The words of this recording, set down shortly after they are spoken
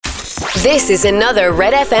This is another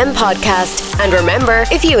Red FM podcast. And remember,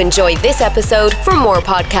 if you enjoyed this episode, for more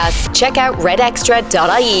podcasts, check out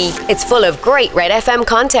redextra.ie. It's full of great Red FM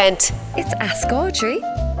content. It's Ask Audrey.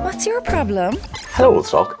 What's your problem? Hello,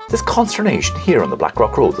 Woodstock. There's consternation here on the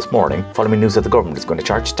Blackrock Road this morning following news that the government is going to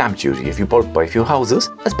charge stamp duty if you bulk buy a few houses.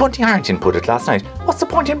 As Bunty Harrington put it last night, what's the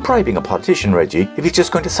point in bribing a politician, Reggie, if he's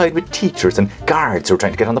just going to side with teachers and guards who are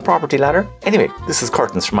trying to get on the property ladder? Anyway, this is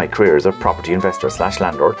curtains from my career as a property investor /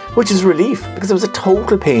 landlord, which is relief because it was a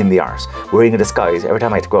total pain in the arse wearing a disguise every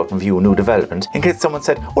time I had to go out and view a new development in case someone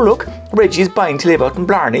said, oh look, Reggie's buying to live out in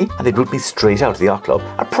Blarney, and they'd boot me straight out of the yacht club.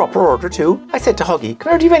 A proper order too. I said to Huggy,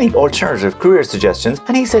 can I do you have any alternative career suggestions?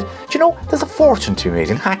 And he said, do you know, there's a fortune to be made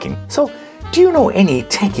in hacking. So, do you know any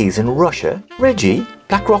techies in Russia? Reggie,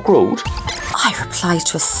 Blackrock Road? I replied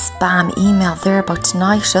to a spam email there about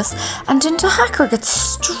tinnitus, and didn't a hacker get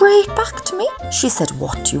straight back to me? She said,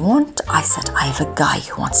 what do you want? I said, I have a guy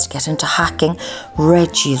who wants to get into hacking.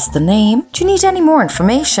 Reggie is the name. Do you need any more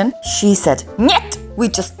information? She said, Nyet! We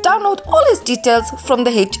just download all his details from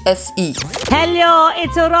the HSE. Hello,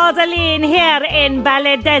 it's Rosaline here in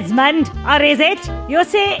Ballydesmond. Or is it? You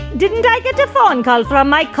see, didn't I get a phone call from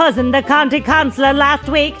my cousin, the county councillor, last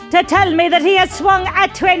week to tell me that he has swung a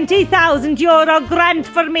 €20,000 grant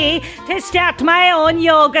for me to start my own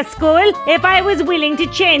yoga school if I was willing to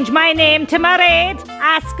change my name to Mairead?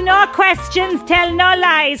 Ask no questions, tell no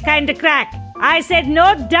lies kind of crack. I said,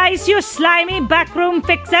 no dice, you slimy backroom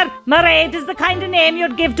fixer. Mairead is the kind of name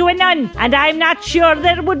you'd give to a nun. And I'm not sure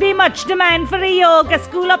there would be much demand for a yoga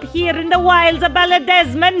school up here in the wilds of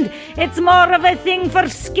Ballydesmond. It's more of a thing for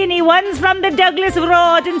skinny ones from the Douglas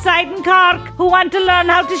Road inside in Cork who want to learn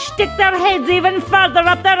how to stick their heads even further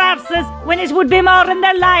up their arses when it would be more in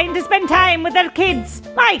their line to spend time with their kids.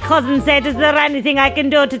 My cousin said, is there anything I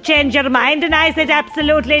can do to change your mind? And I said,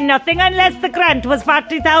 absolutely nothing unless the grant was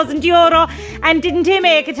 €40,000. And didn't he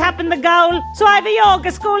make it happen, the goal? So I have a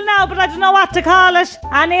yoga school now, but I don't know what to call it.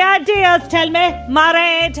 Any ideas, tell me?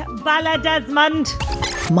 Mairead, Ballydesmond.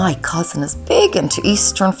 My cousin is big into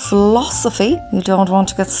Eastern philosophy. You don't want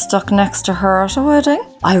to get stuck next to her at a wedding.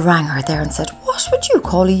 I rang her there and said, what would you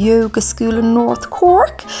call a yoga school in North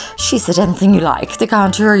Cork? She said, anything you like. They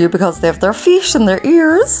can't hear you because they have their feet in their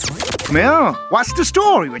ears. Come here. What's the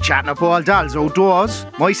story with chatting up all dolls outdoors?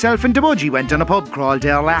 Myself and the budgie went on a pub crawl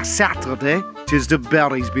there last Saturday. 'Tis the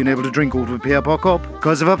berries being able to drink out of a paper cup.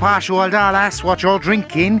 Cause if a posh old doll asks what you're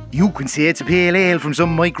drinking, you can say it's a pale ale from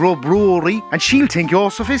some microbrewery, and she'll think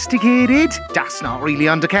you're sophisticated. That's not really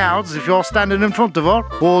on the cards if you're standing in front of her,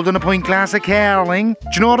 holding a pint glass of Carling. Do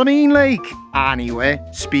you know what I mean, like? Anyway,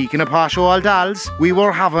 speaking of posh old dolls, we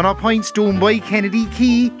were having our pints down by Kennedy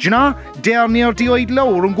Quay, do you know, down near the Ide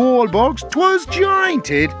Lower and Goldbergs. 'Twas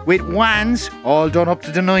jointed with wands, all done up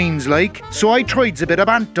to the nines like. So I tried a bit of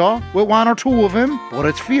banter with one or two of them, but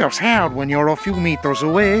it's fierce hard when you're a few metres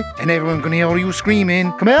away and everyone can hear you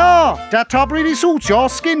screaming, come here, that top really suits your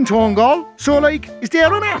skin tone, girl. So like, is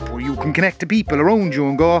there an app where you can connect to people around you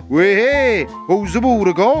and go, wait, hey, how's the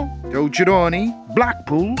Buddha go? Don't you know any?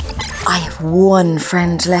 Blackpool? I have one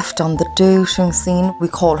friend left on the dating scene. We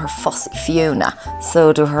call her Fussy Fiona.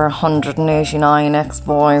 So do her 189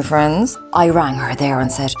 ex-boyfriends. I rang her there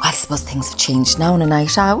and said, I suppose things have changed now on a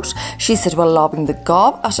night out. She said, well, lobbing the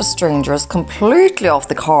gob at a stranger is completely off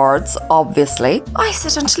the cards, obviously. I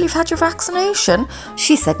said, until you've had your vaccination.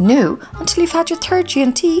 She said, no, until you've had your third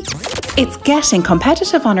G&T. It's getting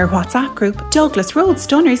competitive on our WhatsApp group. Douglas Road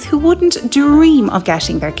stunners who wouldn't dream of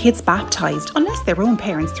getting their kids baptised unless their own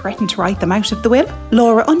parents threaten to write them out of the will.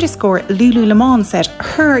 Laura_Lulu Lemon said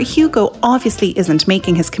her Hugo obviously isn't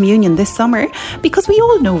making his communion this summer because we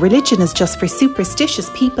all know religion is just for superstitious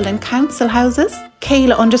people in council houses.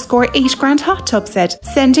 Kayla_8 Grand Hot Tub said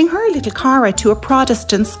sending her little Cara to a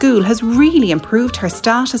Protestant school has really improved her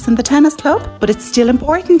status in the tennis club, but it's still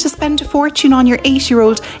important to spend a fortune on your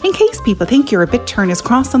 8-year-old in case people think you're a bit Turner's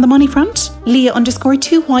Cross on the money front.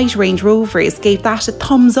 Leah_2 White Range Rovers gave that a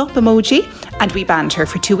thumbs up emoji, and we banned her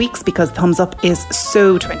for 2 weeks because thumbs up is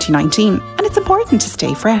so 2019 and it's important to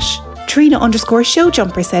stay fresh.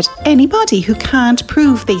 Trina_Showjumper said anybody who can't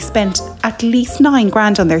prove they spent at least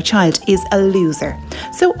 $9,000 on their child is a loser.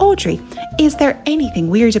 So Audrey, is there anything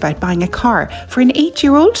weird about buying a car for an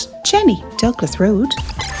 8-year-old? Jenny, Douglas Road.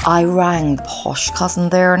 I rang the posh cousin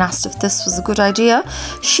there and asked if this was a good idea.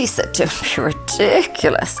 She said, don't be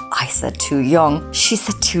ridiculous. I said, too young. She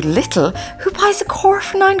said, too little. Who buys a car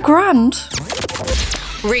for $9,000?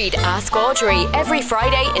 Read Ask Audrey every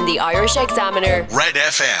Friday in the Irish Examiner. Red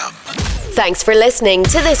FM. Thanks for listening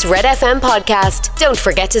to this Red FM podcast. Don't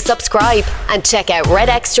forget to subscribe and check out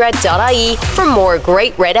redextra.ie for more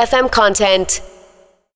great Red FM content.